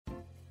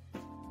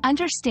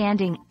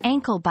Understanding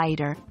Ankle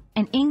Biter,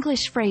 an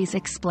English phrase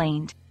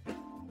explained.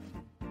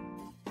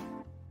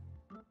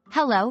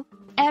 Hello,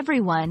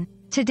 everyone.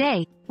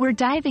 Today, we're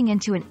diving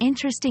into an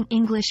interesting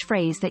English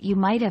phrase that you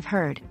might have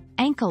heard,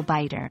 ankle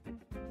biter.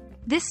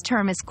 This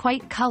term is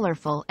quite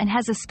colorful and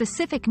has a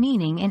specific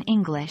meaning in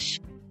English.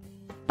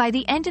 By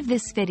the end of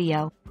this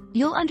video,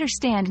 you'll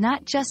understand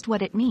not just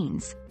what it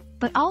means,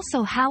 but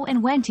also how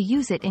and when to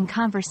use it in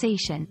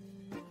conversation.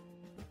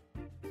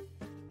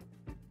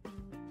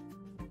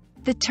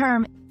 The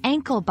term,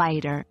 ankle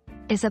biter,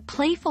 is a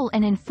playful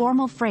and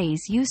informal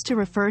phrase used to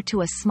refer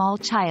to a small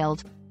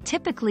child,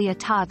 typically a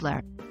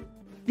toddler.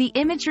 The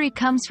imagery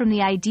comes from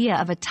the idea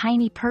of a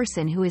tiny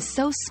person who is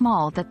so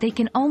small that they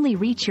can only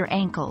reach your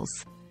ankles.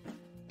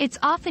 It's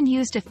often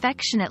used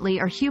affectionately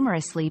or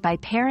humorously by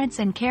parents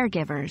and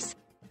caregivers.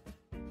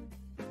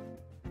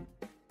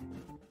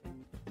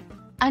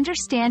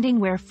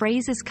 Understanding where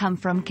phrases come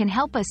from can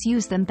help us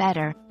use them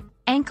better.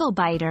 Ankle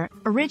biter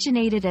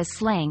originated as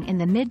slang in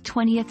the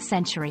mid-20th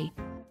century.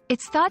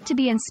 It's thought to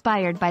be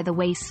inspired by the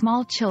way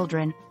small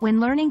children,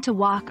 when learning to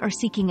walk or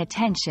seeking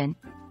attention,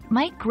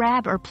 might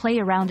grab or play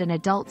around an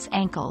adult's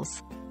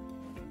ankles.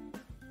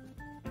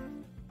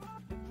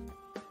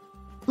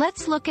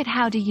 Let's look at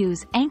how to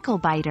use ankle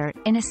biter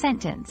in a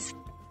sentence.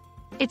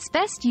 It's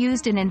best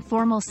used in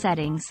informal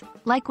settings,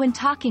 like when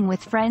talking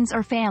with friends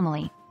or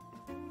family.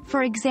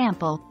 For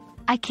example,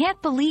 I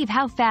can't believe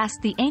how fast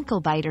the ankle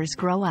biters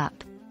grow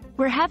up.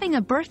 We're having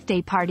a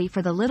birthday party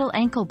for the little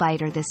ankle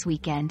biter this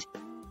weekend.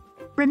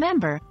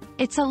 Remember,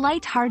 it's a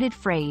light-hearted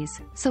phrase,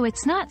 so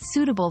it's not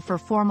suitable for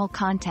formal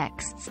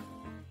contexts.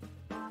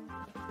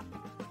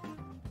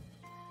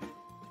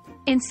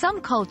 In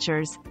some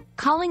cultures,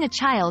 calling a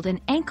child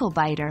an ankle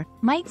biter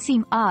might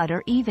seem odd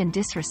or even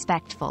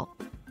disrespectful.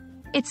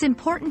 It's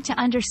important to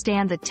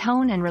understand the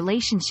tone and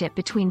relationship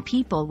between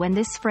people when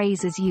this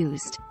phrase is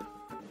used.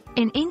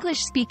 In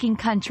English-speaking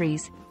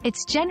countries,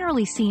 it's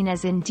generally seen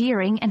as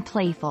endearing and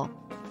playful.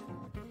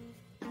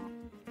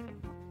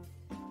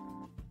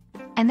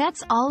 And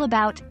that's all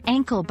about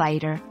ankle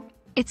biter.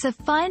 It's a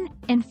fun,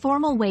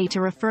 informal way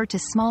to refer to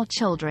small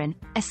children,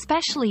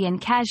 especially in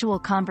casual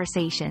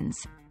conversations.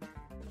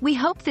 We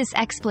hope this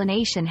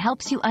explanation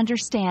helps you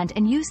understand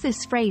and use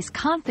this phrase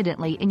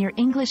confidently in your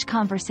English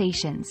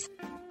conversations.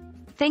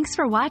 Thanks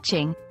for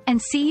watching,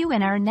 and see you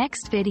in our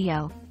next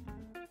video.